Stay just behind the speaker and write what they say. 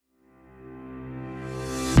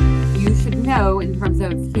in terms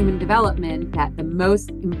of human development that the most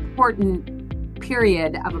important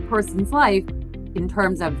period of a person's life in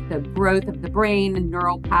terms of the growth of the brain and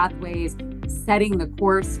neural pathways, setting the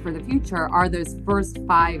course for the future, are those first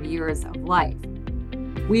 5 years of life.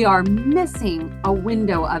 We are missing a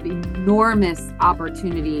window of enormous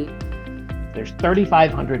opportunity. There's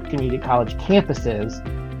 3,500 community college campuses,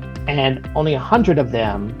 and only 100 of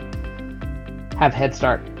them have Head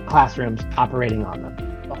Start classrooms operating on them.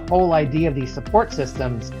 The whole idea of these support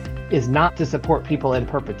systems is not to support people in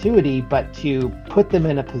perpetuity, but to put them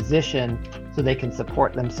in a position so they can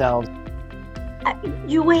support themselves.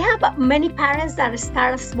 We have many parents that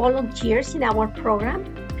start as volunteers in our program,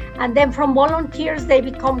 and then from volunteers, they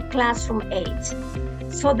become classroom aides.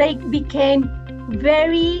 So they became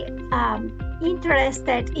very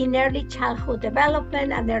interested in early childhood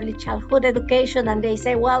development and early childhood education, and they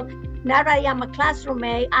say, well, now that I am a classroom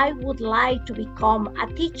aide, I would like to become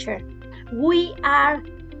a teacher. We are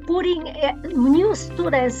putting new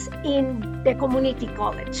students in the community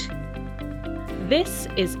college. This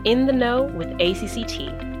is In the Know with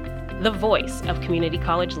ACCT, the voice of community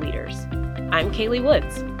college leaders. I'm Kaylee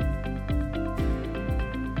Woods.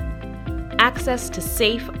 Access to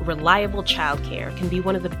safe, reliable childcare can be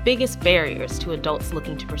one of the biggest barriers to adults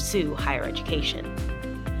looking to pursue higher education.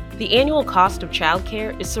 The annual cost of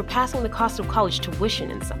childcare is surpassing the cost of college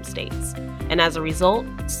tuition in some states, and as a result,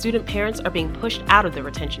 student parents are being pushed out of the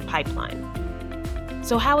retention pipeline.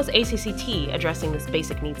 So how is ACCT addressing this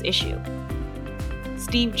basic needs issue?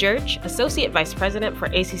 Steve Jurch, Associate Vice President for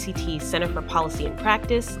ACCT's Center for Policy and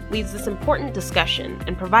Practice, leads this important discussion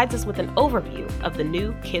and provides us with an overview of the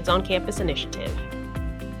new Kids on Campus initiative.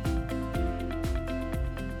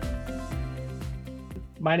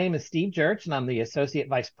 My name is Steve Jurch, and I'm the Associate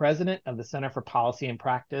Vice President of the Center for Policy and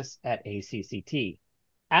Practice at ACCT.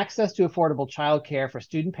 Access to affordable childcare for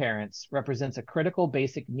student parents represents a critical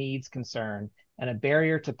basic needs concern and a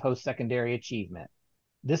barrier to post-secondary achievement.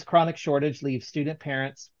 This chronic shortage leaves student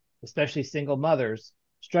parents, especially single mothers,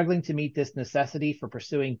 struggling to meet this necessity for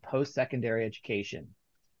pursuing post-secondary education.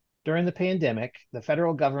 During the pandemic, the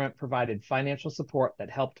federal government provided financial support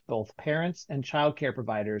that helped both parents and childcare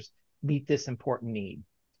providers meet this important need.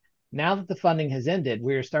 Now that the funding has ended,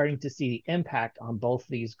 we are starting to see the impact on both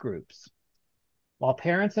these groups. While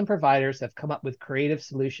parents and providers have come up with creative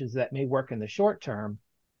solutions that may work in the short term,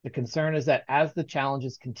 the concern is that as the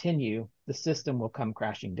challenges continue, the system will come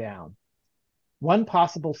crashing down. One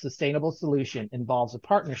possible sustainable solution involves a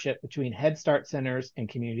partnership between Head Start centers and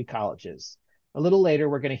community colleges. A little later,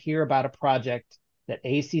 we're going to hear about a project that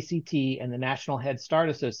ACCT and the National Head Start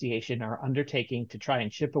Association are undertaking to try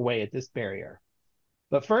and chip away at this barrier.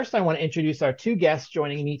 But first, I want to introduce our two guests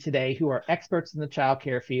joining me today who are experts in the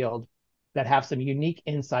childcare field that have some unique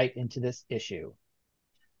insight into this issue.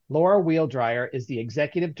 Laura Weeldreyer is the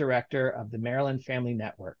Executive Director of the Maryland Family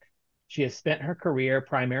Network. She has spent her career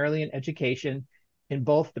primarily in education in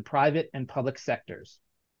both the private and public sectors.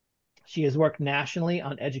 She has worked nationally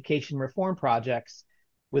on education reform projects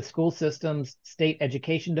with school systems, state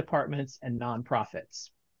education departments, and nonprofits.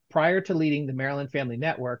 Prior to leading the Maryland Family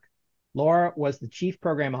Network, Laura was the Chief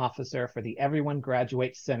Program Officer for the Everyone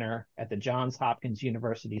Graduates Center at the Johns Hopkins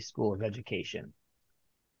University School of Education.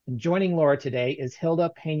 And joining Laura today is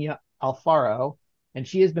Hilda Pena-Alfaro, and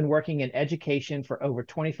she has been working in education for over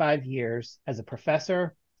 25 years as a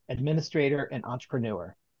professor, administrator, and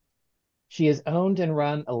entrepreneur. She has owned and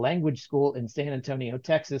run a language school in San Antonio,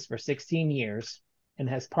 Texas for 16 years and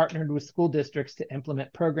has partnered with school districts to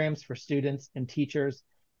implement programs for students and teachers,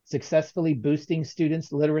 successfully boosting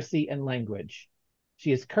students' literacy and language.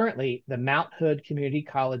 She is currently the Mount Hood Community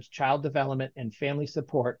College Child Development and Family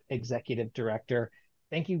Support Executive Director.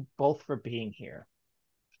 Thank you both for being here.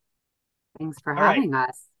 Thanks for having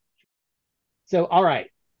us. All right.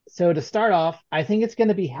 So to start off, I think it's going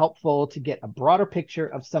to be helpful to get a broader picture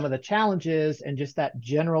of some of the challenges and just that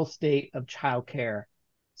general state of childcare.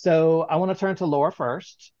 So I want to turn to Laura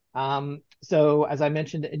first. So as I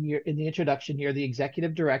mentioned in the introduction, you're the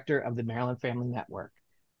Executive Director of the Maryland Family Network.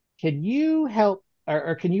 Can you help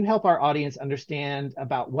our audience understand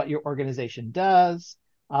about what your organization does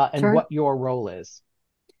and Sure. what your role is?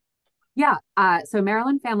 Yeah. So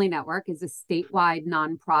Maryland Family Network is a statewide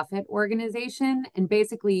nonprofit organization. And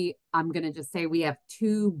basically, I'm going to just say we have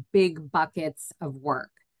two big buckets of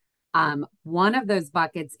work. One of those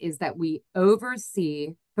buckets is that we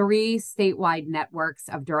oversee 3 statewide networks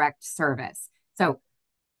of direct service. So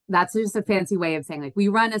that's just a fancy way of saying, like, we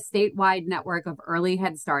run a statewide network of early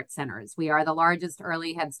Head Start centers. We are the largest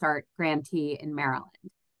early Head Start grantee in Maryland.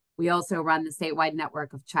 We also run the statewide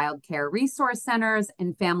network of child care resource centers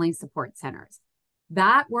and family support centers.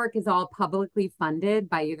 That work is all publicly funded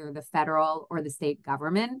by either the federal or the state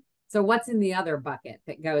government. So what's in the other bucket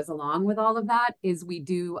that goes along with all of that is we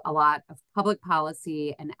do a lot of public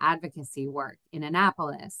policy and advocacy work in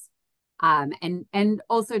Annapolis, and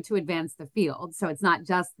also to advance the field. So it's not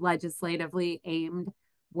just legislatively aimed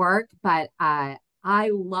work, but I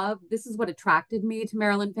love, this is what attracted me to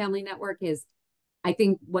Maryland Family Network is I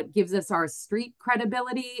think what gives us our street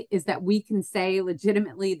credibility is that we can say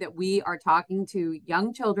legitimately that we are talking to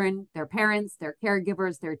young children, their parents, their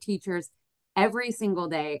caregivers, their teachers every single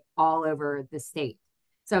day all over the state.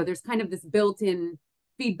 So there's kind of this built-in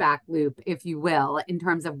feedback loop, if you will, in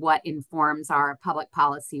terms of what informs our public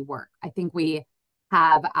policy work. I think we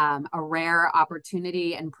have a rare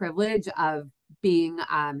opportunity and privilege of being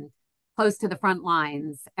close to the front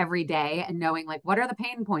lines every day and knowing like what are the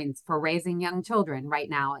pain points for raising young children right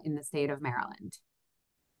now in the state of Maryland.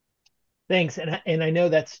 Thanks. And I know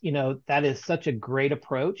that's, that is such a great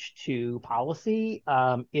approach to policy,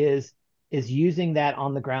 is using that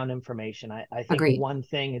on the ground information. I think Agreed. One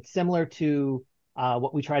thing, it's similar to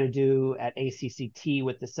what we try to do at ACCT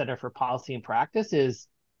with the Center for Policy and Practice is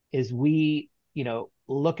we,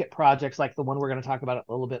 look at projects like the one we're going to talk about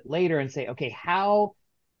a little bit later and say, okay,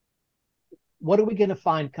 what are we going to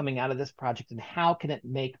find coming out of this project and how can it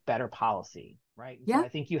make better policy, right? Yeah. So I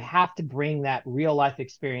think you have to bring that real life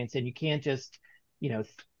experience and you can't just,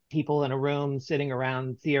 people in a room sitting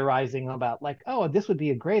around theorizing about like, oh, this would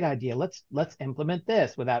be a great idea. Let's implement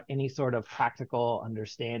this without any sort of practical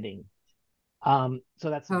understanding. So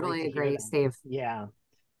that's totally agree, Steve. Yeah.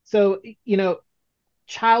 So,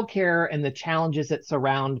 childcare and the challenges that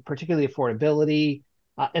surround particularly affordability,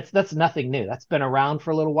 that's nothing new. That's been around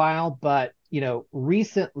for a little while, but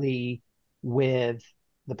recently with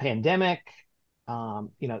the pandemic,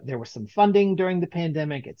 there was some funding during the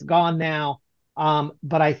pandemic. It's gone now.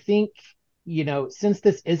 But I think, since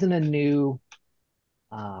this isn't a new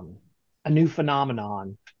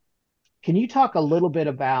phenomenon, can you talk a little bit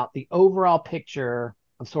about the overall picture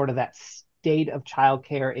of sort of that state of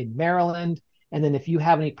childcare in Maryland? And then if you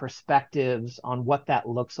have any perspectives on what that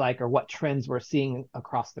looks like or what trends we're seeing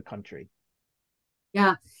across the country.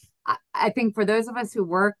 Yeah, I think for those of us who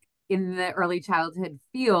work in the early childhood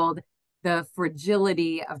field, the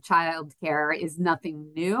fragility of childcare is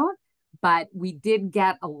nothing new, but we did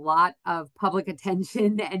get a lot of public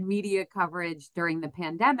attention and media coverage during the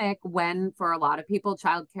pandemic when, for a lot of people,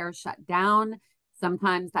 childcare shut down.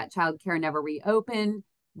 Sometimes that childcare never reopened.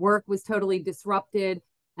 Work was totally disrupted.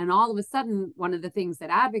 And all of a sudden, one of the things that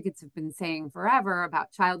advocates have been saying forever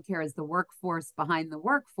about childcare as the workforce behind the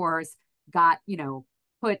workforce got,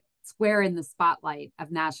 put square in the spotlight of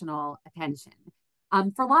national attention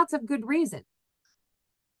for lots of good reasons.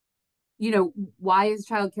 Why is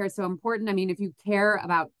childcare so important? I mean, if you care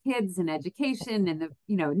about kids and education and the,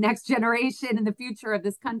 next generation and the future of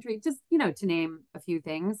this country, just, to name a few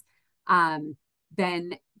things,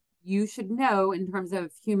 then you should know in terms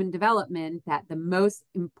of human development that the most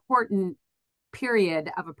important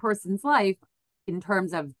period of a person's life in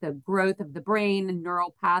terms of the growth of the brain and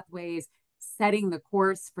neural pathways, setting the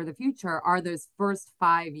course for the future are those first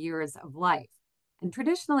 5 years of life. And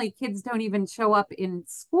traditionally, kids don't even show up in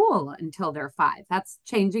school until they're 5. That's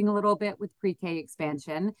changing a little bit with pre-K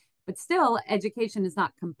expansion, but still education is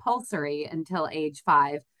not compulsory until age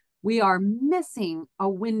 5. We are missing a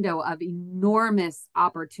window of enormous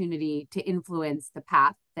opportunity to influence the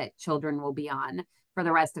path that children will be on for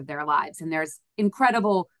the rest of their lives. And there's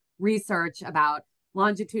incredible research about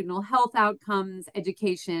longitudinal health outcomes,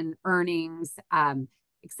 education, earnings,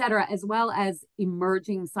 et cetera, as well as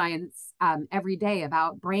emerging science every day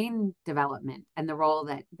about brain development and the role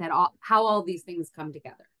how all these things come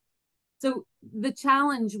together. So the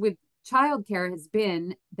challenge with childcare has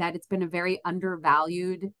been that it's been a very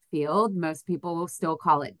undervalued field. Most people will still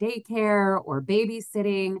call it daycare or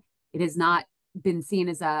babysitting. It has not been seen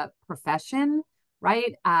as a profession,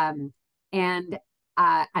 right? And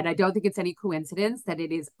I don't think it's any coincidence that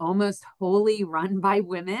it is almost wholly run by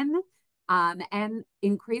women. And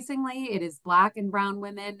increasingly, it is Black and brown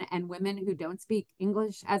women and women who don't speak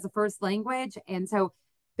English as a first language. And so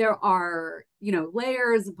there are,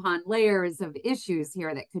 layers upon layers of issues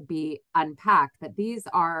here that could be unpacked. But these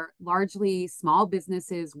are largely small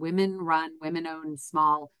businesses, women-run, women-owned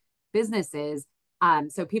small businesses.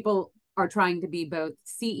 So people are trying to be both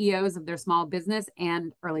CEOs of their small business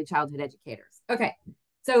and early childhood educators. Okay,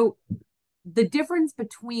 so the difference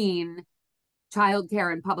between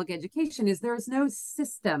childcare and public education is there's no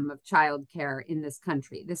system of childcare in this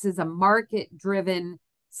country. This is a market-driven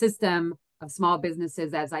system of small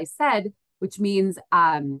businesses, as I said, which means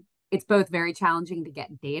It's both very challenging to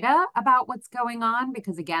get data about what's going on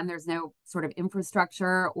because, again, there's no sort of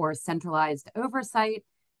infrastructure or centralized oversight.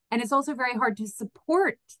 And it's also very hard to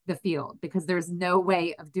support the field because there's no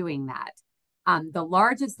way of doing that. The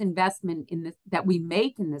largest investment that we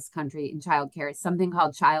make in this country in childcare is something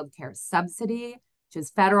called childcare subsidy, which is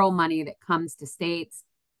federal money that comes to states.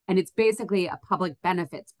 And it's basically a public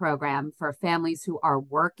benefits program for families who are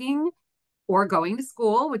working or going to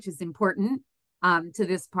school, which is important to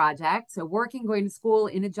this project. So working, going to school,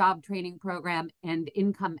 in a job training program, and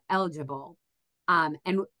income eligible. And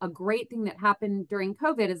a great thing that happened during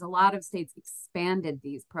COVID is a lot of states expanded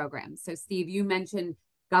these programs. So Steve, you mentioned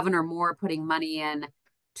Governor Moore putting money in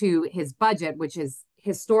to his budget, which is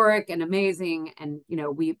historic and amazing. And,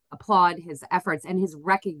 we applaud his efforts and his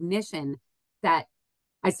recognition that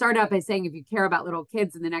I start out by saying, if you care about little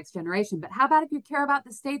kids in the next generation, but how about if you care about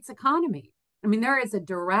the state's economy? I mean, there is a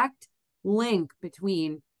direct link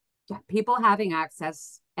between people having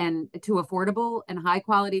access and to affordable and high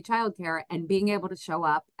quality childcare and being able to show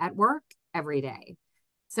up at work every day.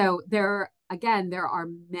 So there are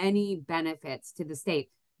many benefits to the state.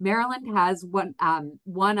 Maryland has one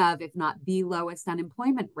of, if not the lowest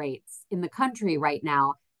unemployment rates in the country right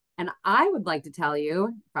now. And I would like to tell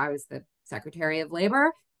you, if I was the Secretary of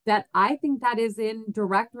Labor, that I think that is in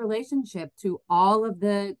direct relationship to all of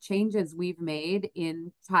the changes we've made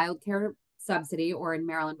in childcare subsidy, or in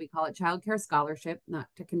Maryland, we call it childcare scholarship, not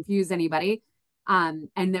to confuse anybody, and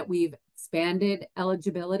that we've expanded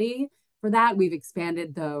eligibility for that. We've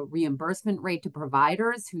expanded the reimbursement rate to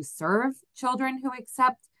providers who serve children who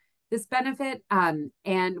accept this benefit.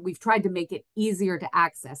 And we've tried to make it easier to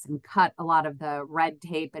access and cut a lot of the red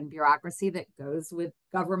tape and bureaucracy that goes with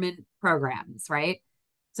government programs, right?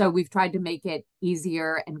 So we've tried to make it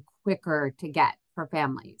easier and quicker to get for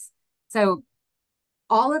families. So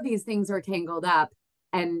all of these things are tangled up,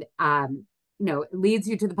 and it leads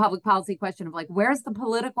you to the public policy question of where's the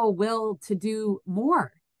political will to do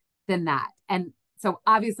more than that? And so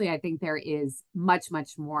obviously I think there is much,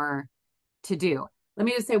 much more to do. Let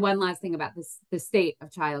me just say one last thing about the state of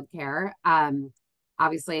childcare.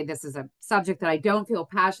 Obviously, this is a subject that I don't feel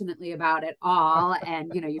passionately about at all.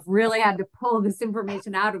 And, you've really had to pull this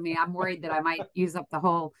information out of me. I'm worried that I might use up the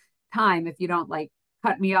whole time if you don't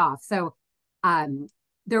cut me off. So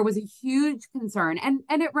there was a huge concern, and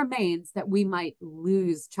it remains, that we might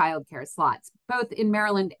lose childcare slots, both in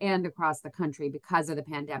Maryland and across the country because of the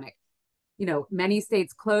pandemic. Many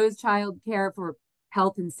states closed childcare for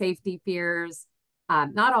health and safety fears.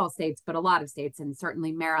 Not all states, but a lot of states, and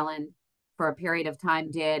certainly Maryland for a period of time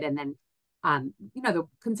did. And then, the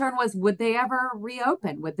concern was, would they ever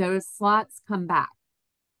reopen? Would those slots come back?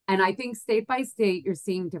 And I think state by state, you're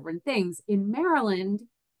seeing different things. In Maryland,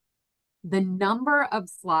 the number of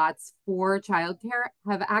slots for childcare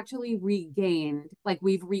have actually regained,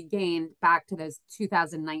 we've regained back to those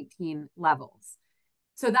 2019 levels.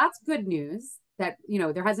 So that's good news that,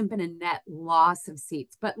 there hasn't been a net loss of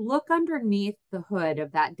seats. But look underneath the hood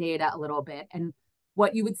of that data a little bit, and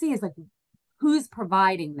what you would see is who's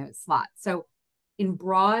providing those slots. So in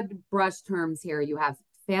broad brush terms here, you have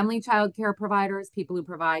family childcare providers, people who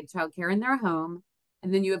provide childcare in their home,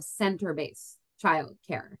 and then you have center-based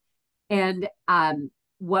childcare. And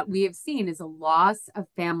what we have seen is a loss of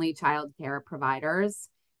family childcare providers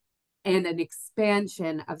and an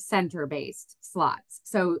expansion of center-based slots.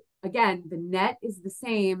 So again, the net is the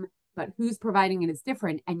same, but who's providing it is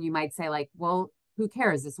different. And you might say well, who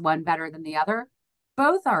cares? Is one better than the other?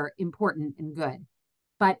 Both are important and good,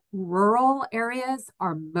 but rural areas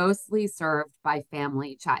are mostly served by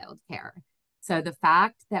family childcare. So the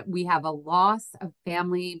fact that we have a loss of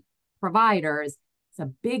family providers is a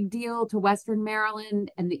big deal to Western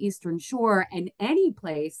Maryland and the Eastern Shore, and any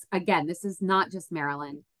place, again, this is not just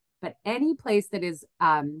Maryland, but any place that is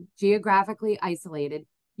geographically isolated,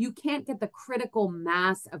 you can't get the critical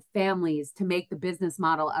mass of families to make the business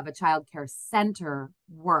model of a childcare center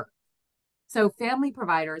work. So family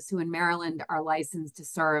providers who in Maryland are licensed to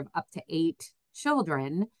serve up to 8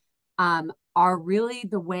 children are really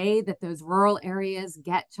the way that those rural areas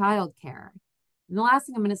get childcare. And the last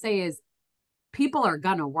thing I'm going to say is people are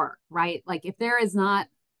going to work, right? If there is not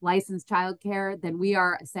licensed childcare, then we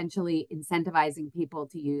are essentially incentivizing people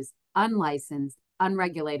to use unlicensed,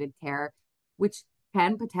 unregulated care, which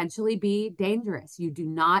can potentially be dangerous. You do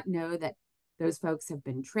not know that those folks have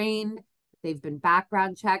been trained, they've been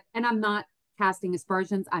background checked, and I'm not casting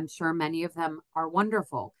aspersions. I'm sure many of them are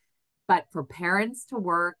wonderful. But for parents to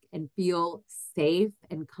work and feel safe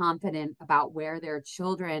and confident about where their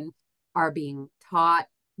children are being taught,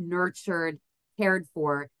 nurtured, cared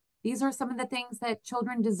for, these are some of the things that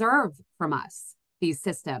children deserve from us. these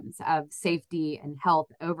systems of safety and health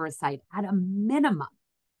oversight at a minimum.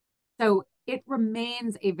 So it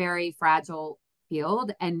remains a very fragile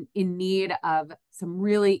field and in need of some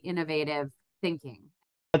really innovative thinking.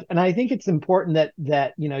 And I think it's important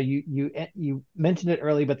that you mentioned it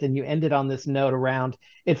early, but then you ended on this note around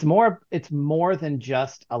it's more than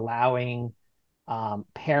just allowing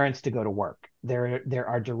parents to go to work. There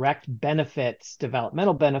are direct benefits,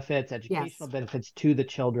 developmental benefits, educational benefits to the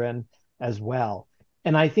children as well.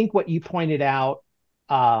 And I think what you pointed out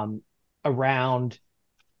around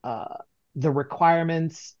the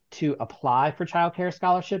requirements to apply for childcare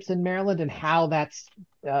scholarships in Maryland and how that's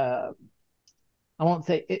I won't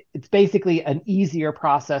say it's basically an easier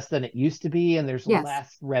process than it used to be, and there's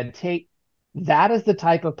less red tape. That is the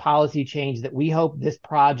type of policy change that we hope this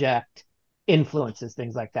project influences,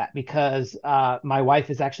 things like that. Because my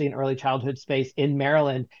wife is actually in early childhood space in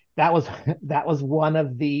Maryland. That was one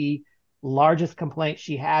of the largest complaints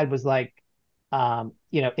she had was like,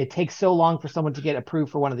 it takes so long for someone to get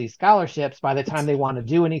approved for one of these scholarships. By the time they want to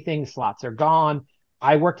do anything, slots are gone.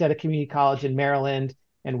 I worked at a community college in Maryland,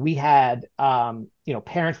 and we had,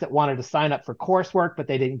 parents that wanted to sign up for coursework, but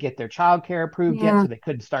they didn't get their childcare approved yet, so they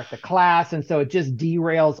couldn't start the class. And so it just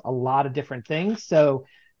derails a lot of different things. So,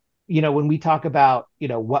 when we talk about,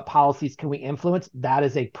 what policies can we influence, that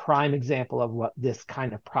is a prime example of what this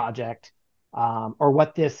kind of project or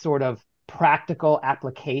what this sort of practical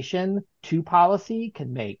application to policy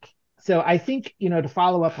can make. So I think, to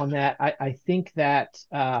follow up on that, I think that,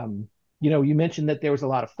 you mentioned that there was a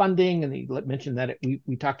lot of funding, and you mentioned that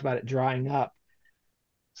we talked about it drying up.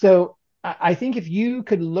 So I think if you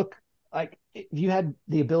could look, like if you had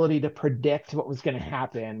the ability to predict what was going to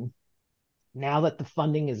happen now that the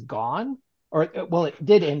funding is gone, it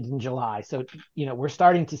did end in July. So, we're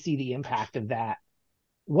starting to see the impact of that.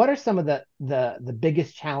 What are some of the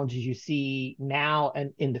biggest challenges you see now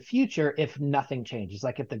and in the future if nothing changes?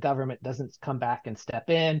 Like if the government doesn't come back and step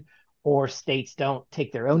in, or states don't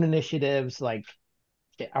take their own initiatives, like,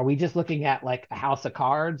 are we just looking at like a house of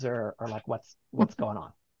cards, or like what's going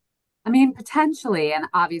on? I mean, potentially, and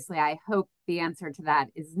obviously I hope the answer to that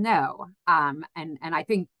is no. And I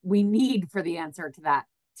think we need for the answer to that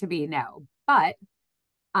to be no. But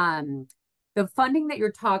the funding that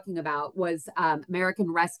you're talking about was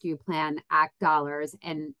American Rescue Plan Act dollars,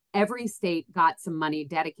 and every state got some money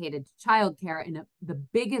dedicated to childcare, and the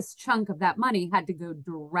biggest chunk of that money had to go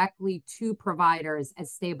directly to providers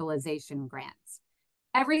as stabilization grants.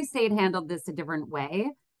 Every state handled this a different way.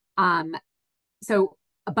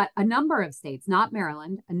 But a number of states, not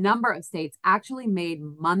Maryland, a number of states actually made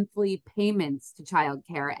monthly payments to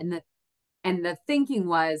childcare, and the thinking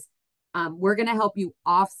was, we're going to help you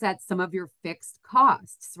offset some of your fixed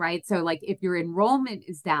costs, right? So like if your enrollment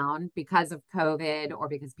is down because of COVID, or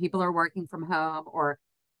because people are working from home, or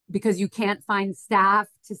because you can't find staff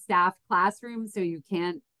to staff classrooms, so you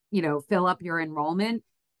can't, fill up your enrollment,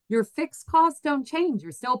 your fixed costs don't change.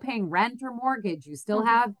 You're still paying rent or mortgage. You still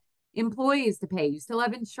have employees to pay. You still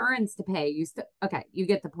have insurance to pay. Okay, you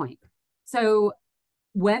get the point. So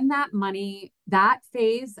when that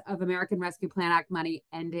phase of American Rescue Plan Act money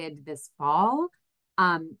ended this fall,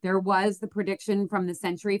 there was the prediction from the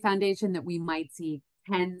Century Foundation that we might see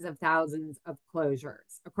tens of thousands of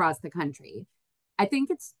closures across the country. I think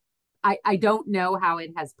I don't know how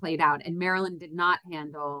it has played out, and Maryland did not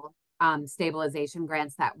handle stabilization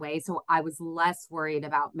grants that way, so I was less worried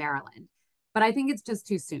about Maryland. But I think it's just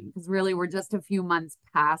too soon, because really we're just a few months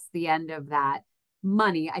past the end of that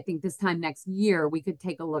money. I think this time next year, we could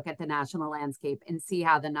take a look at the national landscape and see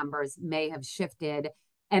how the numbers may have shifted.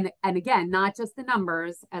 And again, not just the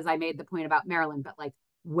numbers, as I made the point about Maryland, but like,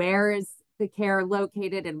 where is the care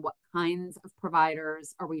located and what kinds of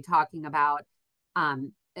providers are we talking about?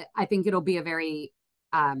 I think it'll be a very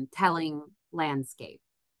telling landscape.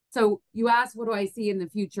 So you asked, what do I see in the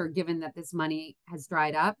future, given that this money has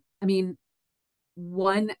dried up? I mean,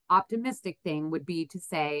 one optimistic thing would be to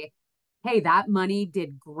say, hey, that money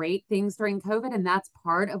did great things during COVID, and that's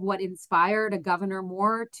part of what inspired a Governor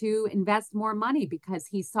Moore to invest more money, because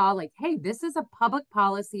he saw like, hey, this is a public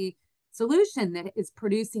policy solution that is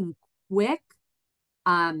producing quick,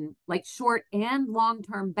 like short and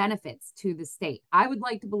long-term benefits to the state. I would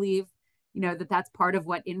like to believe, that that's part of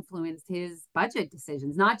what influenced his budget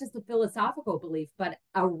decisions, not just a philosophical belief, but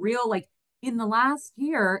a real, like, in the last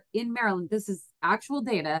year in Maryland, this is actual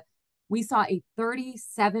data, we saw a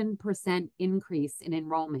 37% increase in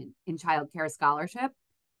enrollment in childcare scholarship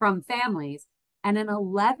from families, and an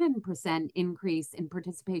 11% increase in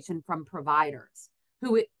participation from providers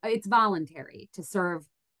who it's voluntary to serve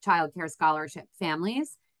childcare scholarship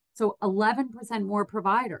families. So 11% more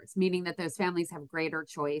providers, meaning that those families have greater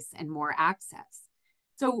choice and more access.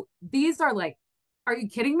 So these are like, are you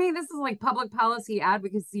kidding me? This is like public policy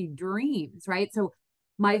advocacy dreams, right? So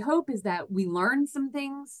my hope is that we learn some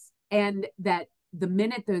things, and that the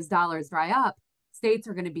minute those dollars dry up, states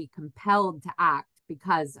are going to be compelled to act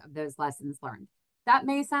because of those lessons learned. That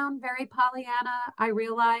may sound very Pollyanna, I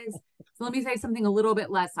realize. So let me say something a little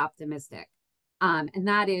bit less optimistic. And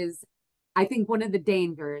that is, I think one of the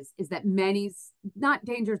dangers is that many, not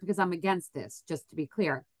dangers because I'm against this, just to be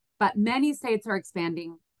clear, but many states are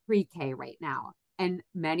expanding pre-K right now. And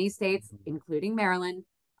many states, including Maryland,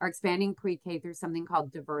 are expanding pre-K through something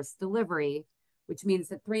called diverse delivery, which means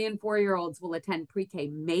that 3 and 4-year-olds will attend pre-K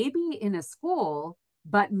maybe in a school,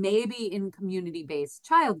 but maybe in community-based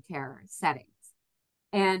childcare settings.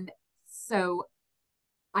 And so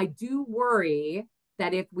I do worry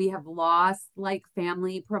that if we have lost like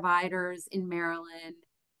family providers in Maryland,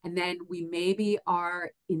 and then we maybe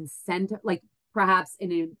are incentive, like perhaps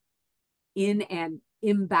in an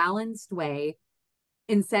imbalanced way,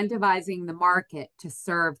 incentivizing the market to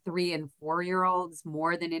serve 3 and 4-year-olds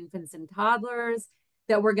more than infants and toddlers,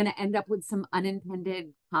 that we're going to end up with some unintended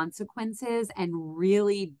consequences and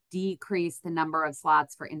really decrease the number of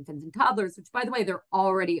slots for infants and toddlers, which, by the way, there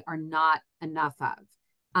already are not enough of.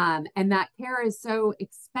 And that care is so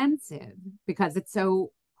expensive because it's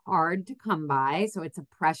so hard to come by. So it's a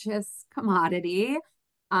precious commodity,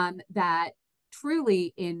 that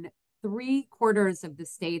truly in 3/4 of the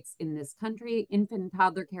states in this country, infant and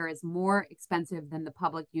toddler care is more expensive than the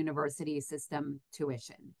public university system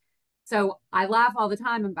tuition. So I laugh all the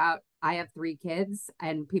time about, I have 3 kids,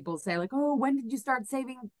 and people say like, oh, when did you start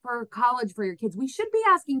saving for college for your kids? We should be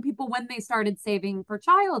asking people when they started saving for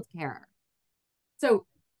childcare. So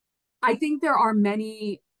I think there are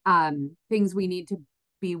many things we need to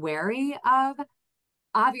be wary of.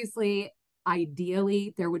 Obviously,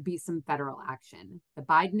 ideally, there would be some federal action. The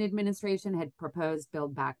Biden administration had proposed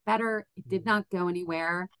Build Back Better. It did not go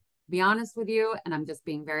anywhere. To be honest with you, and I'm just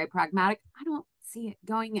being very pragmatic, I don't see it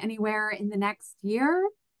going anywhere in the next year.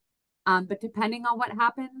 But depending on what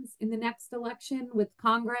happens in the next election with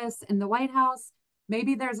Congress and the White House,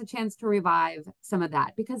 maybe there's a chance to revive some of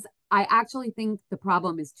that, because I actually think the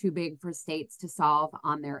problem is too big for states to solve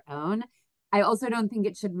on their own. I also don't think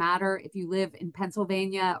it should matter if you live in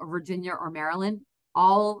Pennsylvania or Virginia or Maryland.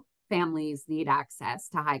 All families need access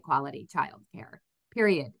to high quality childcare,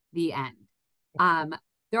 period, the end.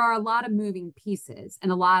 There are a lot of moving pieces and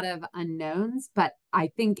a lot of unknowns, but I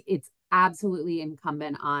think it's absolutely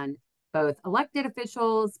incumbent on both elected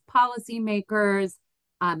officials, policymakers,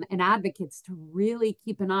 and advocates to really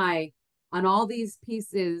keep an eye on all these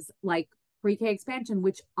pieces like pre-K expansion,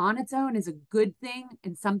 which on its own is a good thing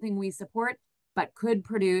and something we support, but could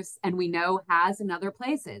produce, and we know has in other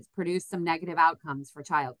places, produce some negative outcomes for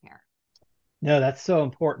childcare. No, that's so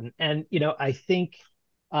important. And, I think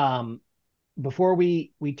before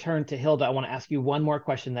we turn to Hilda, I want to ask you one more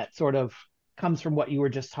question that sort of comes from what you were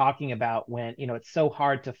just talking about when, it's so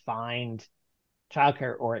hard to find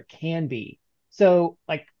childcare, or it can be. So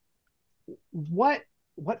like, what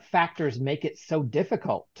factors make it so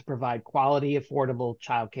difficult to provide quality, affordable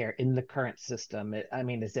childcare in the current system?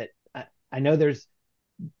 Is it, I know there's,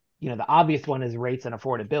 the obvious one is rates and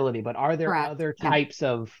affordability, but are there Correct. other types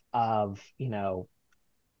of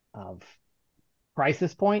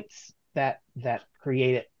crisis points that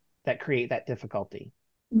create that difficulty?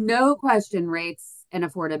 No question, rates and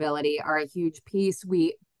affordability are a huge piece.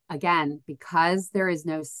 Again, because there is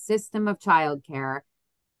no system of childcare,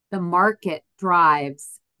 the market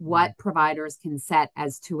drives what providers can set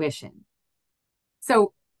as tuition.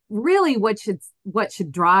 So really what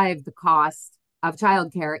should drive the cost of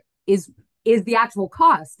childcare is the actual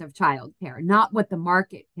cost of childcare, not what the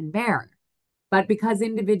market can bear. But because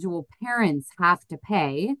individual parents have to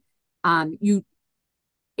pay, I'm going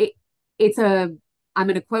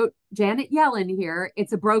to quote Janet Yellen here,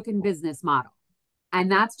 it's a broken business model. And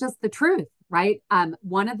that's just the truth, right?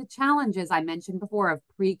 One of the challenges I mentioned before of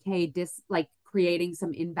pre-K, creating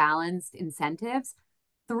some imbalanced incentives,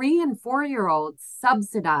 3 and 4-year-olds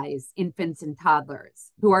subsidize infants and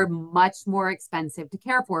toddlers who are much more expensive to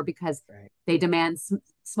care for because they demand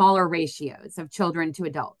smaller ratios of children to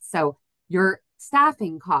adults. So your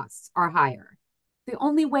staffing costs are higher. The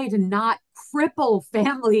only way to not cripple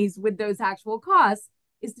families with those actual costs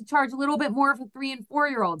is to charge a little bit more for 3 and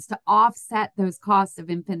 4-year-olds to offset those costs of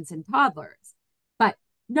infants and toddlers. But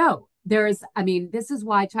no, this is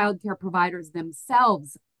why childcare providers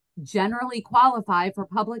themselves generally qualify for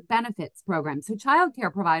public benefits programs. So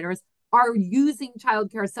childcare providers are using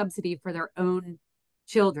childcare subsidy for their own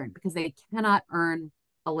children because they cannot earn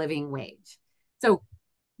a living wage. So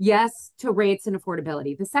yes to rates and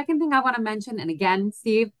affordability. The second thing I want to mention, and again,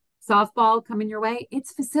 Steve, softball coming your way,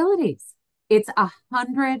 it's facilities. It's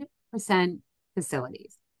 100%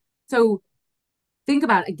 facilities. So think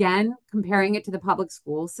about, again, comparing it to the public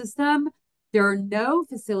school system. There are no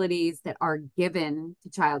facilities that are given to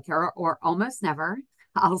childcare, or almost never,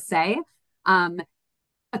 I'll say.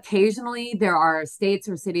 Occasionally, there are states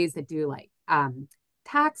or cities that do like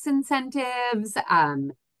tax incentives,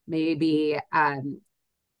 maybe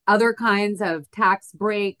other kinds of tax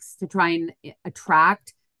breaks to try and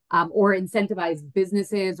attract or incentivize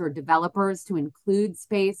businesses or developers to include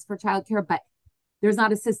space for childcare, but there's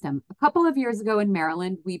not a system. A couple of years ago in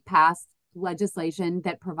Maryland, we passed legislation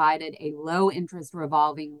that provided a low interest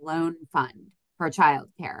revolving loan fund for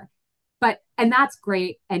childcare. And that's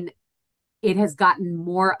great. And it has gotten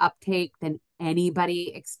more uptake than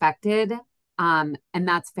anybody expected. And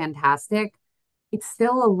that's fantastic. It's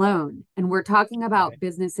still a loan. And we're talking about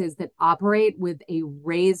businesses that operate with a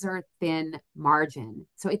razor thin margin.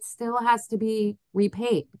 So it still has to be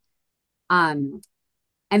repaid. And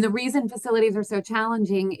the reason facilities are so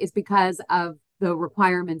challenging is because of the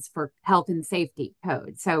requirements for health and safety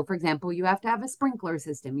code. So, for example, you have to have a sprinkler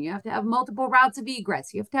system. You have to have multiple routes of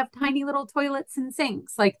egress. You have to have tiny little toilets and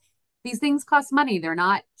sinks. Like, these things cost money. They're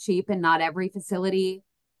not cheap, and not every facility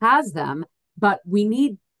has them, but we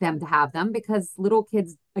need them to have them because little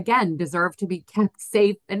kids, again, deserve to be kept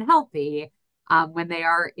safe and healthy when they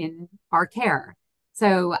are in our care.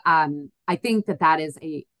 So I think that is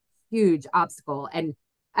a huge obstacle. And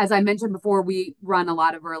as I mentioned before, we run a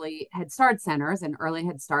lot of early Head Start centers, and early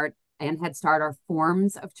Head Start and Head Start are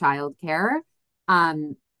forms of childcare.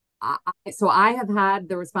 So I have had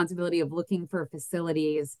the responsibility of looking for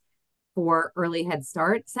facilities for early Head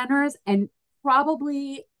Start centers, and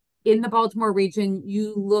probably in the Baltimore region,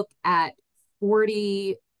 you look at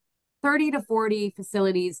 30 to 40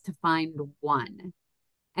 facilities to find one.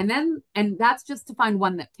 And that's just to find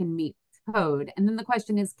one that can meet code. And then the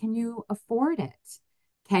question is, can you afford it?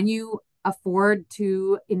 Can you afford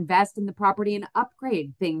to invest in the property and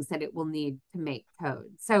upgrade things that it will need to make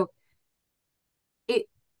code? So it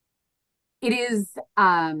is,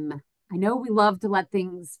 I know we love to let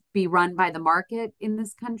things be run by the market in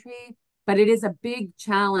this country, but it is a big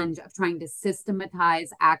challenge of trying to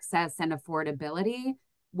systematize access and affordability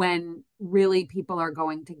when really people are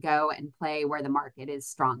going to go and play where the market is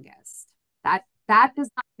strongest. That does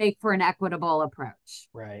not make for an equitable approach.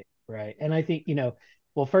 Right. And I think,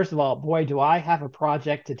 well, first of all, boy, do I have a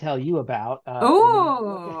project to tell you about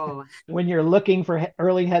when you're looking for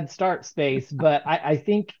early Head Start space. But I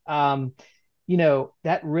think,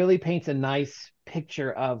 that really paints a nice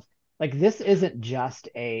picture of, like, this isn't just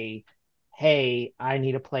hey, I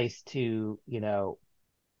need a place to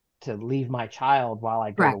leave my child while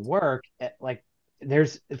I go to work. Like,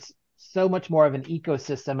 it's so much more of an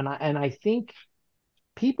ecosystem. And I think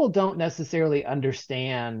people don't necessarily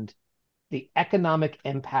understand the economic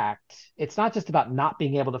impact. It's not just about not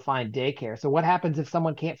being able to find daycare. So what happens if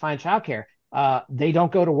someone can't find childcare? They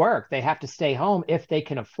don't go to work. They have to stay home if they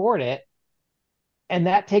can afford it. And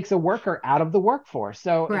that takes a worker out of the workforce.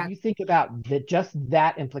 So if you think about just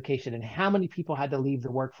that implication and how many people had to leave the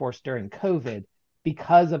workforce during COVID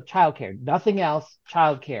because of childcare, nothing else,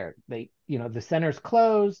 childcare. The center's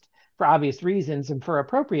closed for obvious reasons and for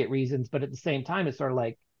appropriate reasons. But at the same time, it's sort of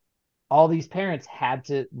like all these parents had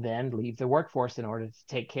to then leave the workforce in order to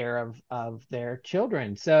take care of their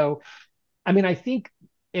children. So, I mean, I think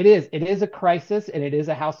it is a crisis, and it is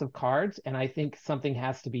a house of cards. And I think something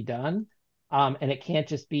has to be done. And it can't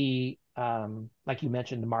just be, like you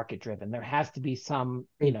mentioned, the market driven. There has to be some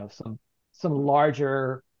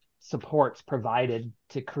larger supports provided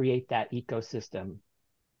to create that ecosystem.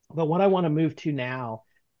 But what I want to move to now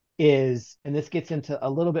is, and this gets into a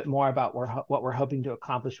little bit more about what we're hoping to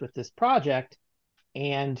accomplish with this project.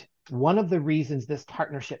 And one of the reasons this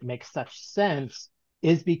partnership makes such sense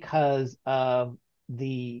is because of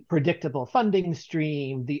the predictable funding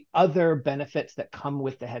stream, the other benefits that come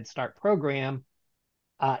with the Head Start program.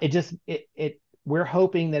 We're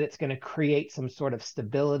hoping that it's going to create some sort of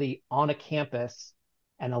stability on a campus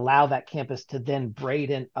and allow that campus to then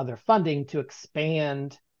braid in other funding to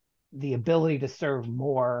expand the ability to serve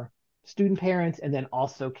more student parents and then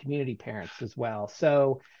also community parents as well.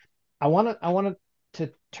 So I want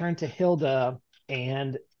to turn to Hilda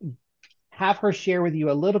and have her share with you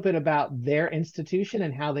a little bit about their institution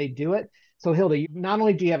and how they do it. So Hilda, not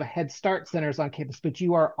only do you have a Head Start centers on campus, but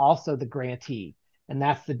you are also the grantee. And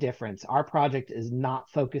that's the difference. Our project is not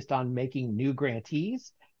focused on making new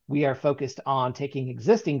grantees. We are focused on taking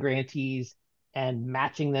existing grantees and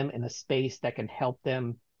matching them in a space that can help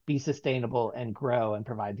them be sustainable and grow and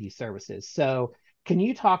provide these services. So can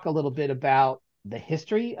you talk a little bit about the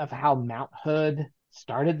history of how Mount Hood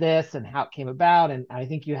started this and how it came about? And I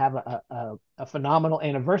think you have a phenomenal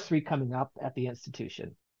anniversary coming up at the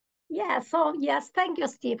institution. Yeah, so yes, thank you,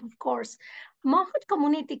 Steve, of course. Mount Hood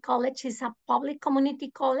Community College is a public community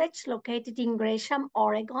college located in Gresham,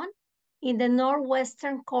 Oregon, in the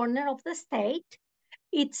northwestern corner of the state.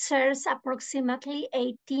 It serves approximately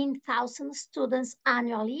 18,000 students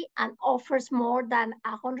annually and offers more than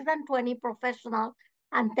 120 professional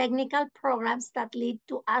and technical programs that lead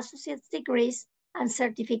to associate's degrees and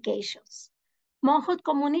certifications. Mount Hood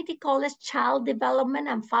Community College Child Development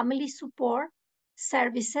and Family Support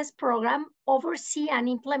Services Program oversee and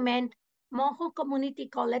implement Mount Hood Community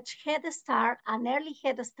College Head Start and Early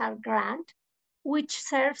Head Start grant, which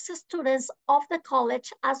serves students of the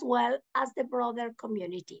college as well as the broader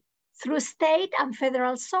community. Through state and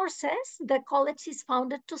federal sources, the college is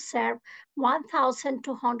founded to serve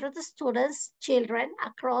 1,200 students, children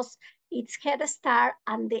across its Head Start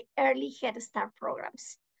and the Early Head Start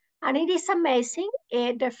programs. And it is amazing,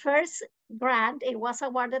 the first grant, it was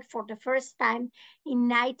awarded for the first time in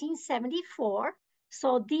 1974.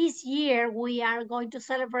 So this year we are going to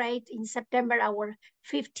celebrate in September our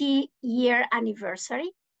 50-year anniversary.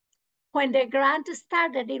 When the grant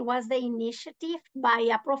started, it was the initiative by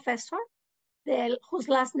a professor whose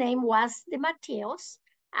last name was De Mateos.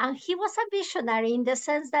 And he was a visionary in the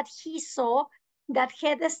sense that he saw that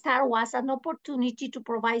Head Start was an opportunity to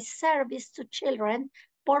provide service to children,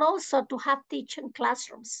 but also to have teaching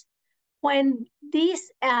classrooms. When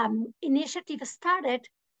this initiative started,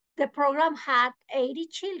 the program had 80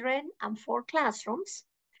 children and 4 classrooms.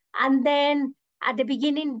 And then at the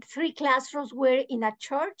beginning, 3 classrooms were in a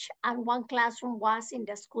church and 1 classroom was in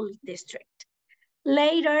the school district.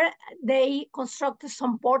 Later, they constructed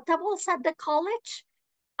some portables at the college,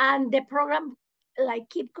 and the program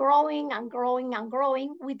keep growing and growing and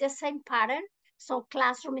growing with the same pattern. So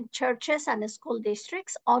classroom in churches and school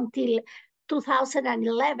districts until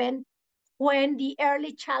 2011, when the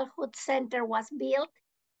Early Childhood Center was built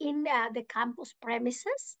in the campus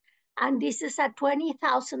premises. And this is a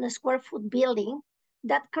 20,000 square foot building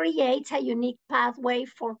that creates a unique pathway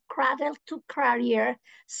for cradle to career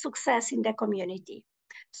success in the community.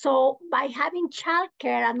 So by having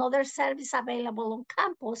childcare and other services available on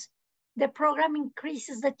campus, the program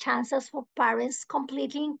increases the chances for parents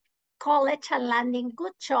completing college and landing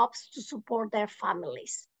good jobs to support their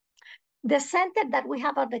families. The center that we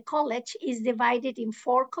have at the college is divided in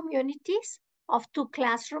 4 communities of 2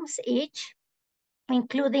 classrooms each,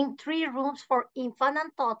 including 3 rooms for infant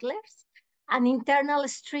and toddlers, an internal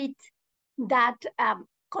street that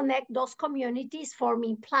connect those communities,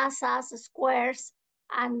 forming plazas, squares,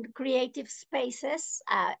 and creative spaces,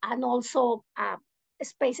 and also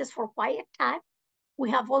spaces for quiet time. We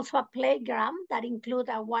have also a playground that includes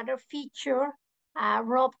a water feature,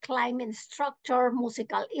 rope climbing structure,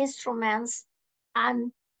 musical instruments,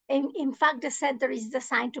 and in fact, the center is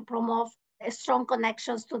designed to promote strong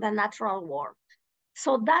connections to the natural world.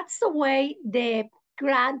 So that's the way the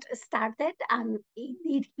grant started, and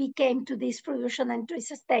it became to this fruition and to this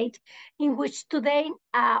state in which today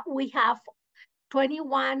we have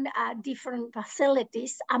 21 different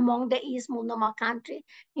facilities among the East Multnomah County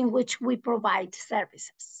in which we provide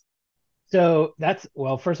services. So that's,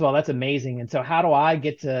 well, first of all, that's amazing. And so how do I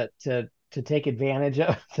get to take advantage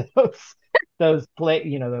of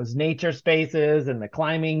those nature spaces and the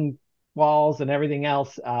climbing walls and everything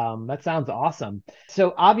else? That sounds awesome.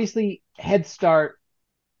 So obviously Head Start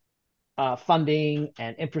funding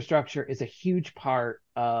and infrastructure is a huge part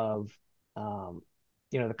of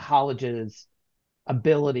the college's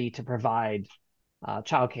ability to provide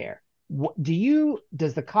childcare.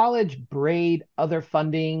 Does the college braid other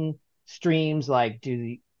funding streams? Like,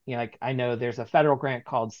 I know there's a federal grant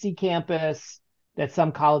called C Campus that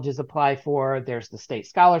some colleges apply for. There's the state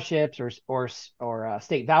scholarships or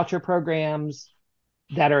state voucher programs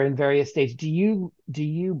that are in various states. Do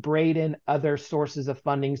you braid in other sources of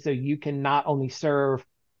funding so you can not only serve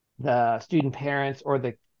the student parents or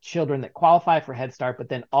the children that qualify for Head Start, but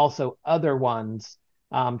then also other ones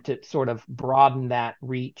to sort of broaden that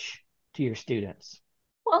reach to your students?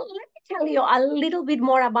 Well, let me tell you a little bit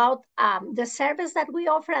more about the service that we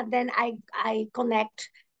offer, and then I connect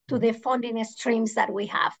to the funding streams that we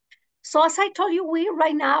have. So as I told you, we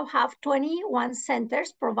right now have 21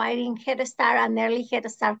 centers providing Head Start and Early Head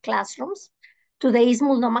Start classrooms to the East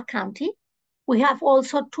Multnomah County. We have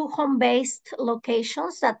also 2 home-based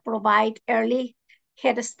locations that provide Early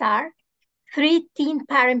Head Start, 3 teen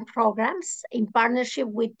parent programs in partnership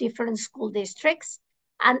with different school districts,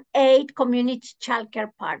 and 8 community childcare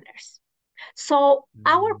partners. So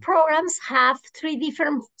our programs have 3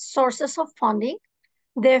 different sources of funding.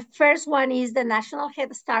 The first one is the National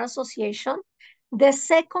Head Start Association. The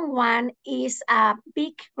second one is a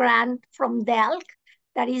big grant from DELC,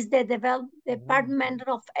 that is the Department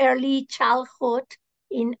of Early Childhood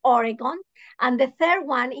in Oregon. And the third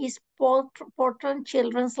one is Portland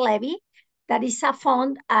Children's Levy, that is a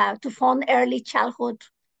fund to fund early childhood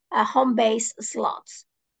home-based slots.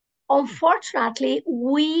 Unfortunately,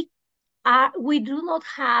 we do not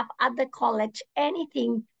have at the college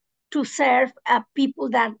anything to serve people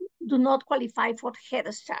that do not qualify for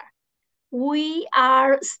Head Start. We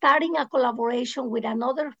are starting a collaboration with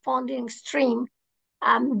another funding stream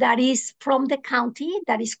that is from the county,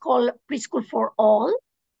 that is called Preschool for All.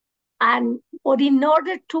 But in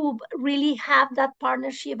order to really have that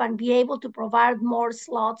partnership and be able to provide more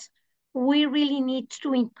slots, we really need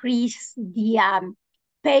to increase the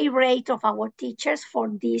pay rate of our teachers for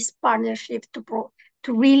this partnership to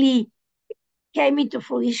really came into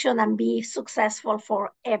fruition and be successful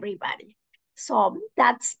for everybody. So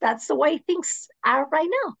that's the way things are right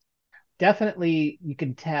now. Definitely, you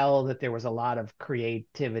can tell that there was a lot of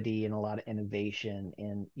creativity and a lot of innovation,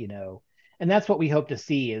 and and that's what we hope to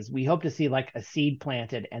see. Is we hope to see like a seed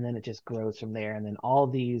planted, and then it just grows from there, and then all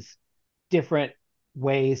these different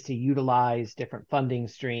ways to utilize different funding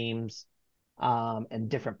streams and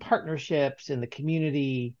different partnerships in the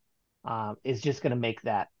community is just going to make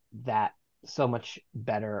that so much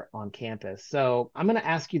better on campus. So I'm going to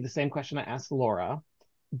ask you the same question I asked Laura.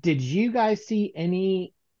 Did you guys see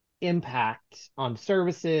any impact on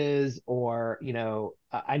services, or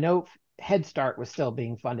I know Head Start was still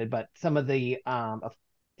being funded, but some of the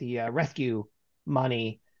rescue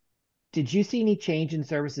money, did you see any change in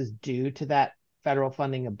services due to that federal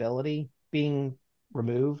funding ability being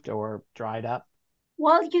removed or dried up?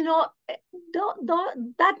 Well,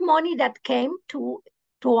 that money that came to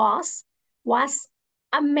us was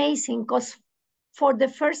amazing, because for the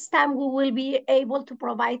first time, we will be able to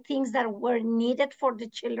provide things that were needed for the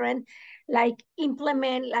children, like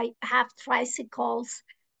have tricycles,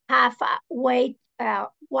 have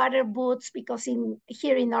water boots, because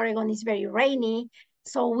here in Oregon it's very rainy.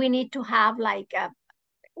 So we need to have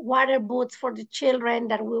water boots for the children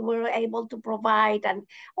that we were able to provide, and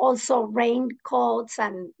also raincoats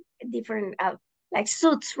and different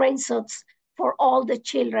rain suits for all the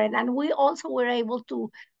children. And we also were able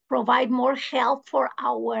to provide more help for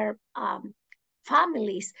our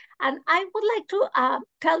families. And I would like to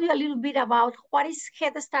tell you a little bit about what is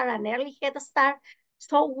Head Start and Early Head Start.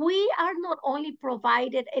 So we are not only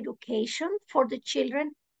provided education for the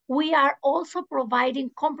children, we are also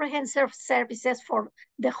providing comprehensive services for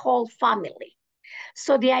the whole family.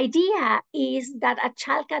 So the idea is that a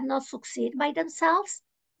child cannot succeed by themselves.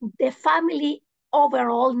 The family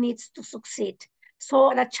overall needs to succeed.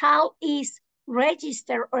 So the child is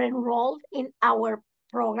registered or enrolled in our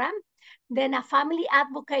program. Then a family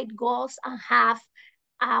advocate goes and have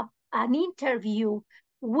an interview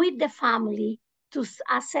with the family to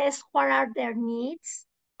assess what are their needs,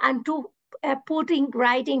 and to put in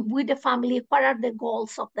writing with the family what are the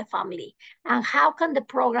goals of the family and how can the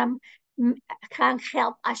program can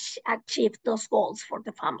help us achieve those goals for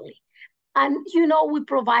the family. And we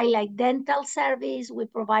provide dental service, we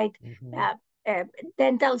provide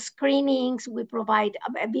dental screenings, we provide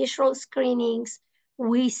visual screenings,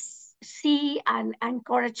 we see and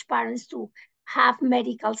encourage parents to have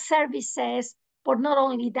medical services. But not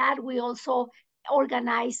only that, we also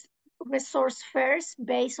organize resource fairs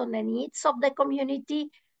based on the needs of the community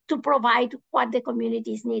to provide what the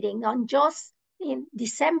community is needing. And just in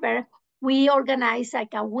December, we organized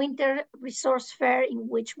a winter resource fair in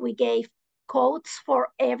which we gave coats for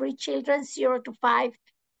every children 0 to 5.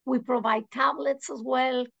 We provide tablets as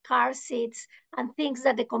well, car seats, and things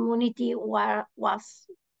that the community was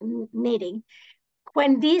needing.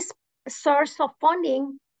 When this source of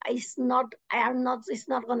funding is not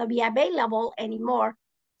going to be available anymore,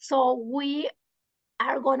 so we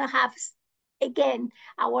are going to have, again,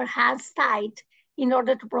 our hands tied in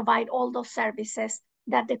order to provide all those services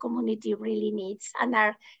that the community really needs and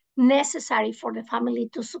are necessary for the family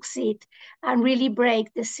to succeed and really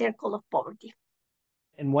break the circle of poverty.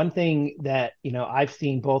 And one thing that I've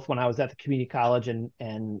seen both when I was at the community college and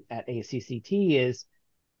at ACCT is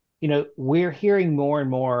we're hearing more and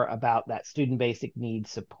more about that student basic needs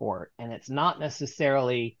support. And it's not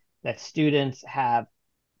necessarily that students have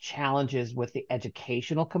challenges with the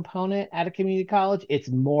educational component at a community college. It's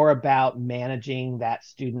more about managing that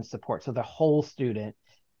student support. So the whole student,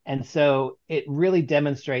 And so it really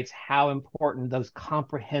demonstrates how important those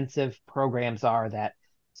comprehensive programs are that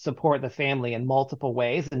support the family in multiple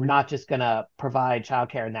ways and not just going to provide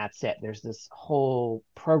childcare and that's it. There's this whole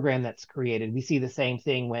program that's created. We see the same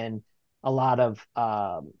thing when a lot of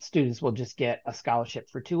students will just get a scholarship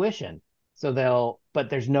for tuition. So but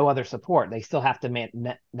there's no other support. They still have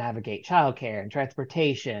to navigate childcare and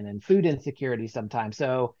transportation and food insecurity sometimes.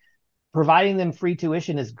 So providing them free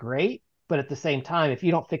tuition is great, but at the same time, if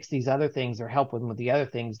you don't fix these other things or help them with the other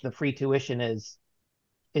things, the free tuition is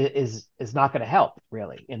not going to help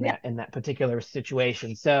really in that particular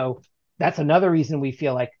situation. So that's another reason we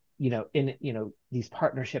feel like these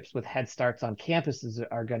partnerships with Head Starts on campuses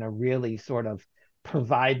are going to really sort of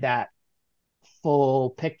provide that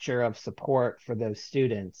full picture of support for those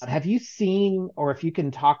students. Have you seen, or if you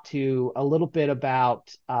can talk to a little bit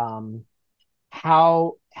about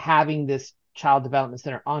how having this Child Development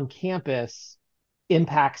Center on campus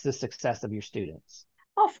impacts the success of your students?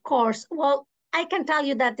 Of course. Well, I can tell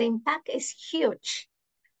you that the impact is huge,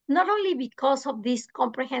 not only because of these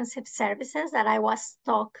comprehensive services that I was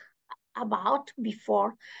talking about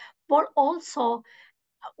before, but also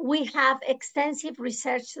we have extensive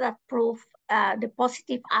research that prove the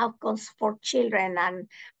positive outcomes for children and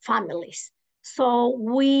families. So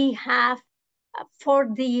we have, for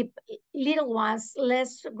the little ones,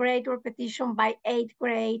 less grade repetition by 8th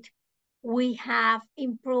grade. We have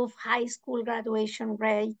improved high school graduation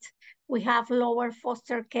rate. We have lower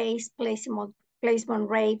foster case placement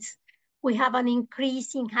rates. We have an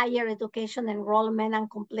increase in higher education enrollment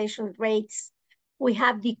and completion rates. We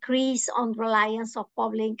have decrease on reliance of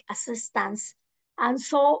public assistance. And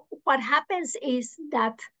so what happens is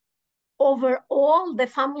that overall, the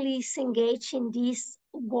families engage in these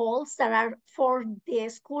goals that are for the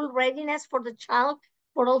school readiness for the child,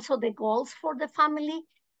 but also the goals for the family.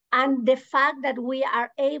 And the fact that we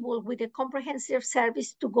are able with a comprehensive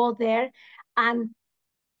service to go there and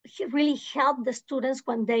really help the students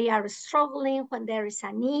when they are struggling, when there is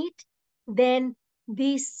a need, then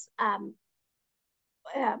this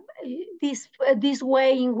this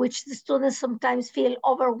way in which the students sometimes feel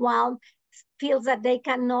overwhelmed, feels that they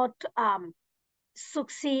cannot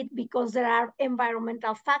succeed because there are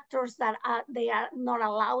environmental factors that they are not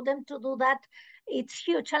allow them to do that. It's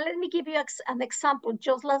huge. And let me give you an example.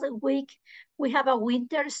 Just last week, we have a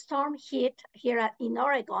winter storm hit here in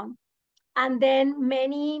Oregon, and then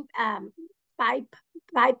many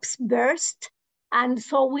pipes burst. And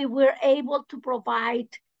so we were able to provide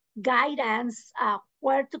guidance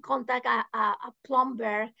where to contact a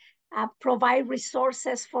plumber, provide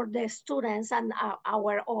resources for the students and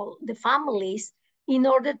all the families in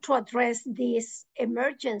order to address this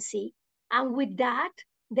emergency. And with that,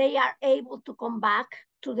 they are able to come back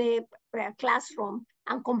to the classroom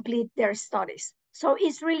and complete their studies. So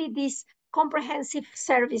it's really these comprehensive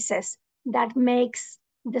services that makes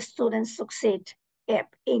the students succeed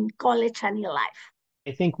in college and in life.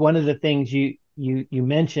 I think one of the things you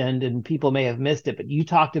mentioned, and people may have missed it, but you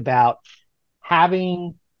talked about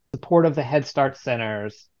having support of the Head Start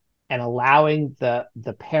centers and allowing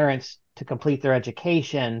the parents to complete their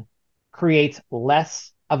education creates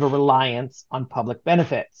less of a reliance on public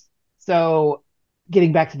benefits. So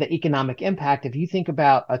getting back to the economic impact, if you think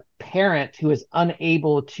about a parent who is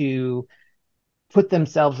unable to put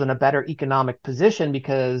themselves in a better economic position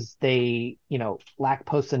because they, lack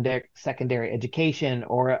post-secondary education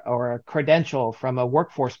or a credential from a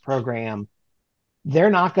workforce program, they're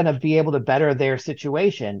not going to be able to better their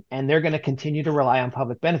situation, and they're going to continue to rely on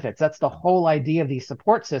public benefits. That's the whole idea of these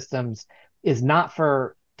support systems, is not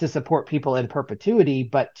to support people in perpetuity,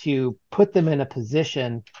 but to put them in a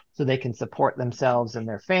position so they can support themselves and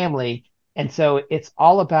their family. And so it's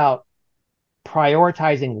all about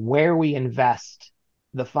prioritizing where we invest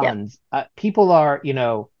the funds. People are,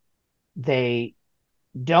 they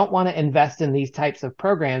don't want to invest in these types of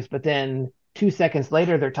programs, but then 2 seconds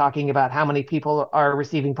later, they're talking about how many people are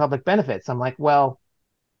receiving public benefits. I'm like, well,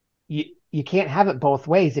 you can't have it both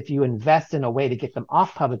ways. If you invest in a way to get them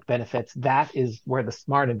off public benefits, that is where the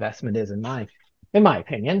smart investment is, in my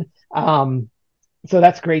opinion. So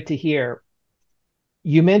that's great to hear.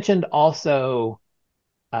 You mentioned also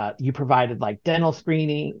you provided like dental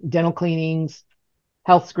cleanings,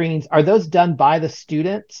 health screenings. Are those done by the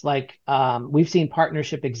students? Like we've seen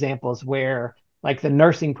partnership examples where like the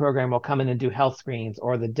nursing program will come in and do health screenings,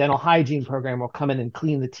 or the dental hygiene program will come in and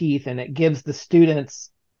clean the teeth, and it gives the students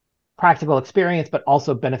practical experience, but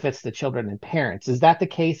also benefits the children and parents. Is that the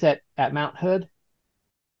case at Mount Hood?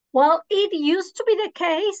 Well, it used to be the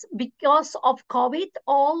case because of COVID.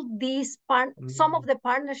 All these some of the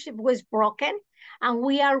partnership was broken, and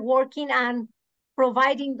we are working on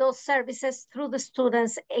providing those services through the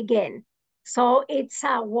students again. So it's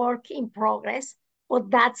a work in progress, but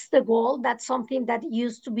that's the goal. That's something that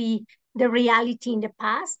used to be the reality in the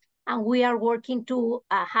past, and we are working to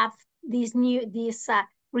have this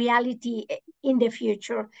reality in the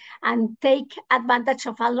future and take advantage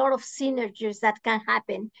of a lot of synergies that can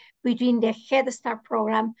happen between the Head Start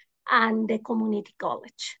program and the community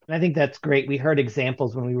college. And I think that's great. We heard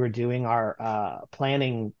examples when we were doing our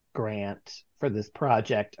planning grant for this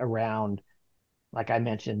project around, like I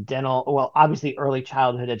mentioned, dental, well, obviously early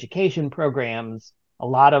childhood education programs. A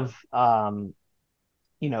lot of,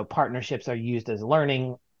 partnerships are used as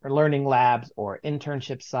learning labs or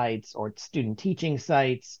internship sites or student teaching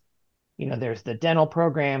sites. There's the dental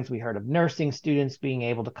programs. We heard of nursing students being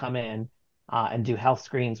able to come in and do health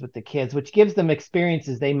screens with the kids, which gives them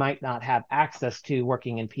experiences they might not have access to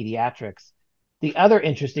working in pediatrics. The other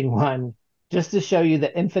interesting one, just to show you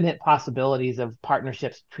the infinite possibilities of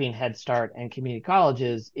partnerships between Head Start and community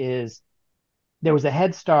colleges, is there was a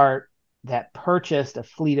Head Start that purchased a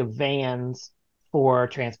fleet of vans for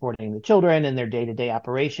transporting the children and their day-to-day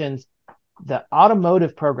operations. The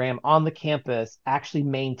automotive program on the campus actually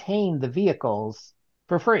maintained the vehicles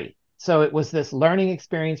for free. So it was this learning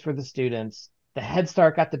experience for the students. The Head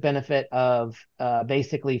Start got the benefit of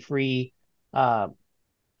basically free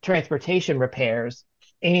transportation repairs.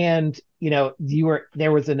 And,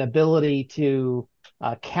 there was an ability to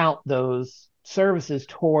count those services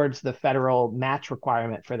towards the federal match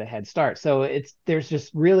requirement for the Head Start. So there's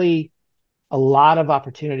just really a lot of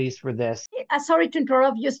opportunities for this. Sorry to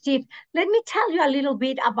interrupt you, Steve. Let me tell you a little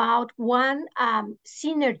bit about one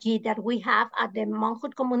synergy that we have at the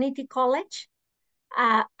Monkhood Community College.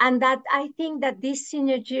 And that I think that this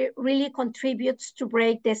synergy really contributes to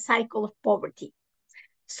break the cycle of poverty.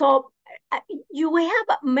 So we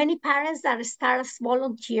have many parents that start as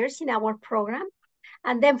volunteers in our program.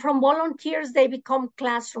 And then from volunteers, they become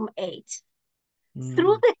classroom aides.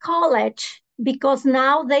 Through the college, because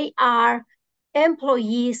now they are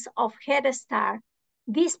employees of Head Start,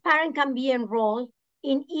 this parent can be enrolled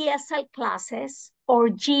in ESL classes or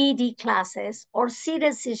GED classes or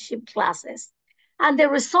citizenship classes. And the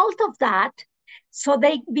result of that, so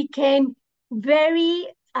they became very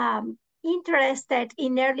interested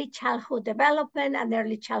in early childhood development and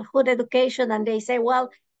early childhood education. And they say, well,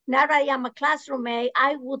 now that I am a classroom aide,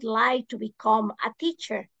 I would like to become a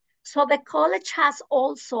teacher. So the college has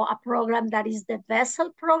also a program that is the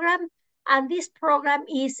VESSEL program. And this program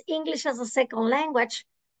is English as a second language,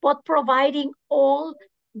 but providing all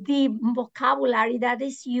the vocabulary that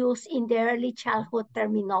is used in the early childhood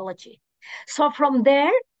terminology. So from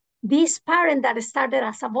there, this parent that started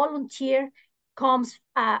as a volunteer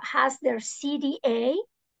has their CDA,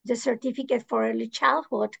 the Certificate for Early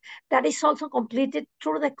Childhood, that is also completed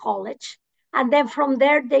through the college. And then from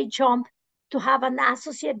there, they jump to have an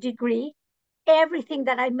associate degree. Everything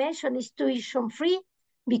that I mentioned is tuition free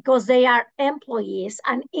because they are employees.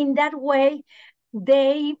 And in that way,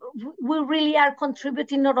 we really are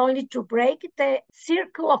contributing not only to break the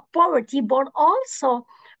circle of poverty, but also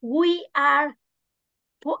we are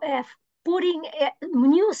putting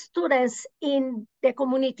new students in the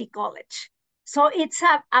community college. So it's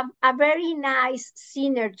a very nice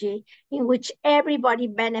synergy in which everybody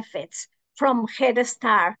benefits from Head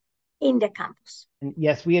Start in the campus.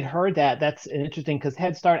 Yes, we had heard that. That's interesting because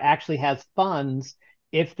Head Start actually has funds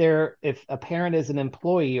if a parent is an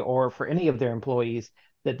employee or for any of their employees,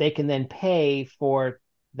 that they can then pay for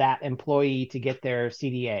that employee to get their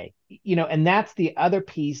CDA. And that's the other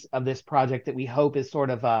piece of this project that we hope is sort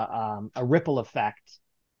of a ripple effect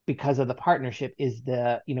because of the partnership is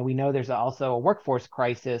we know there's also a workforce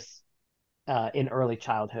crisis in early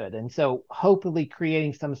childhood. And so hopefully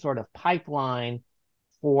creating some sort of pipeline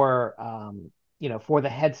for the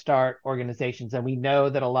Head Start organizations. And we know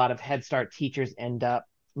that a lot of Head Start teachers end up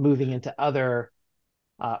moving into other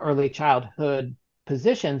early childhood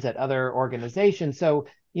positions at other organizations. So,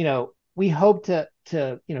 we hope to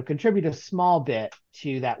contribute a small bit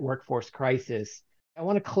to that workforce crisis. I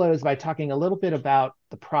want to close by talking a little bit about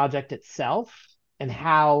the project itself and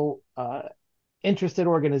how interested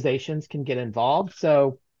organizations can get involved.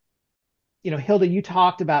 So, Hilda, you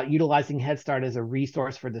talked about utilizing Head Start as a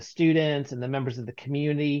resource for the students and the members of the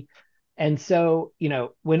community. And so,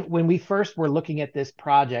 when we first were looking at this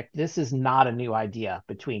project, this is not a new idea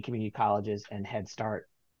between community colleges and Head Start.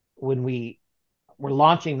 When we were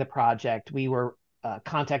launching the project, we were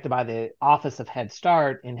contacted by the Office of Head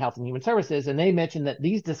Start in Health and Human Services, and they mentioned that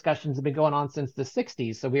these discussions have been going on since the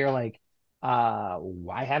 60s. So we were like,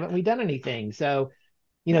 why haven't we done anything? So,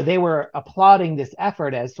 they were applauding this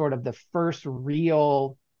effort as sort of the first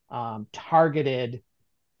real targeted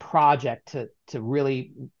project to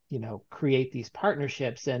really, create these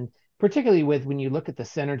partnerships. And particularly when you look at the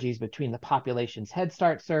synergies between the populations Head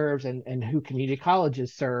Start serves and who community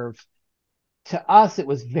colleges serve, to us, it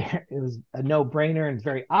was a no-brainer and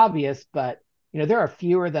very obvious, but there are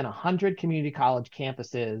fewer than 100 community college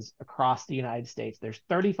campuses across the United States. There's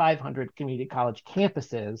 3,500 community college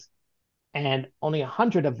campuses, and only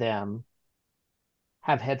 100 of them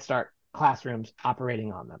have Head Start classrooms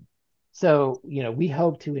operating on them. So, we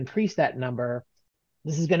hope to increase that number.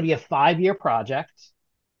 This is going to be a 5-year project.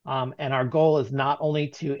 And our goal is not only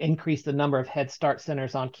to increase the number of Head Start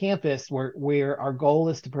centers on campus, where our goal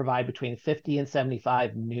is to provide between 50 and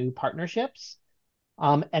 75 new partnerships.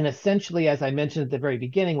 And essentially, as I mentioned at the very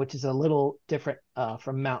beginning, which is a little different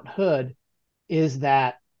from Mount Hood, is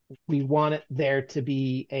that we want it there to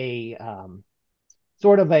be a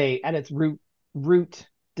sort of at its root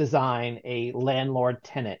design, a landlord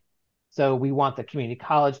tenant. So we want the community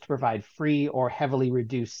college to provide free or heavily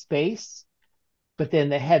reduced space, but then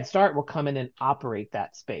the Head Start will come in and operate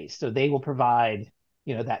that space. So they will provide,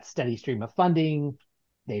 that steady stream of funding.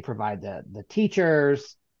 They provide the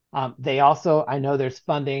teachers. They also, I know there's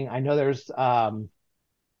funding. I know there's a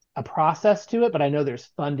process to it, but I know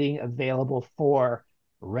there's funding available for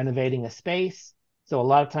renovating a space. So a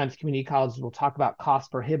lot of times community colleges will talk about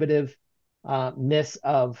cost prohibitiveness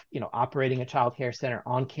of, operating a child care center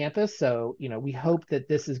on campus. So, we hope that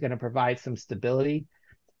this is going to provide some stability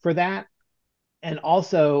for that. And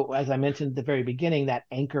also, as I mentioned at the very beginning, that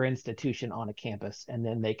anchor institution on a campus, and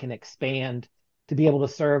then they can expand to be able to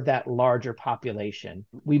serve that larger population.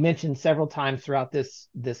 We mentioned several times throughout this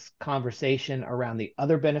conversation around the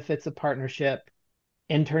other benefits of partnership,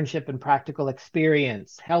 internship and practical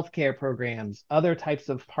experience, healthcare programs, other types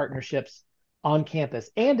of partnerships on campus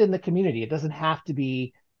and in the community. It doesn't have to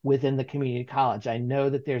be within the community college. I know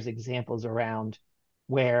that there's examples around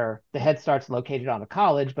where the Head Start's located on a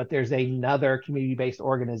college, but there's another community-based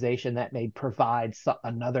organization that may provide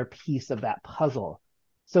another piece of that puzzle.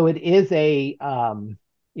 So it is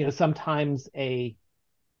sometimes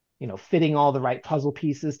fitting all the right puzzle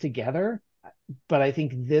pieces together. But I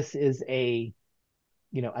think this is a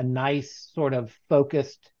nice sort of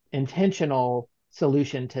focused, intentional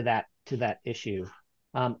solution to that issue.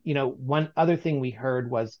 One other thing we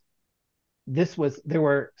heard was there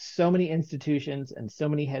were so many institutions and so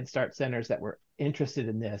many Head Start centers that were interested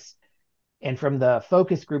in this. And from the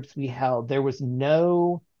focus groups we held, there was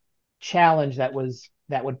no challenge that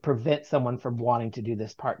would prevent someone from wanting to do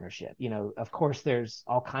this partnership. Of course, there's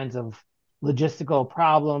all kinds of logistical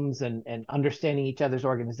problems and understanding each other's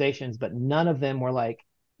organizations, but none of them were like,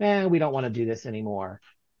 we don't want to do this anymore.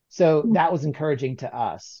 So that was encouraging to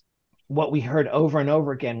us. What we heard over and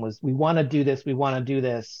over again was, we want to do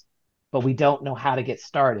this, but we don't know how to get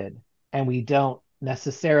started. And we don't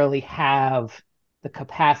necessarily have the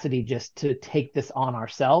capacity just to take this on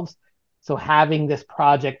ourselves. So having this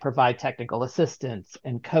project provide technical assistance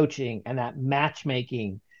and coaching and that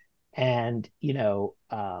matchmaking and,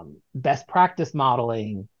 best practice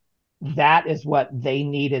modeling, that is what they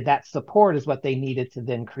needed. That support is what they needed to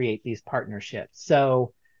then create these partnerships.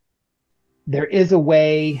 So there is a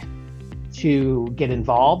way to get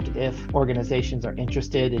involved if organizations are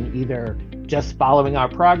interested in either just following our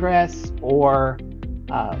progress or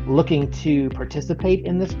looking to participate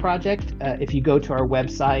in this project. If you go to our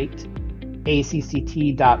website,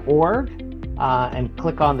 acct.org, and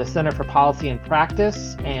click on the Center for Policy and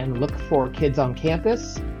Practice and look for Kids on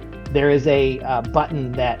Campus, there is a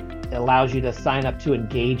button that allows you to sign up to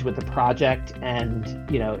engage with the project. And,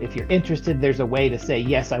 if you're interested, there's a way to say,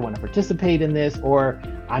 yes, I want to participate in this, or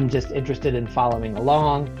I'm just interested in following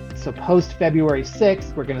along. So post February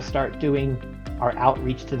 6th, we're going to start doing our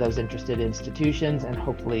outreach to those interested institutions and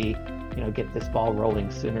hopefully, get this ball rolling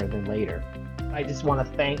sooner than later. I just want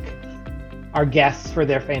to thank our guests for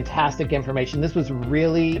their fantastic information. This was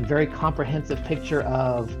really a very comprehensive picture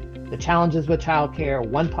of the challenges with childcare,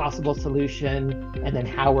 one possible solution, and then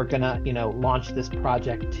how we're going to, launch this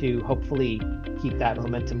project to hopefully keep that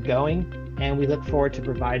momentum going. And we look forward to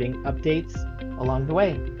providing updates along the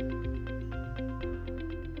way.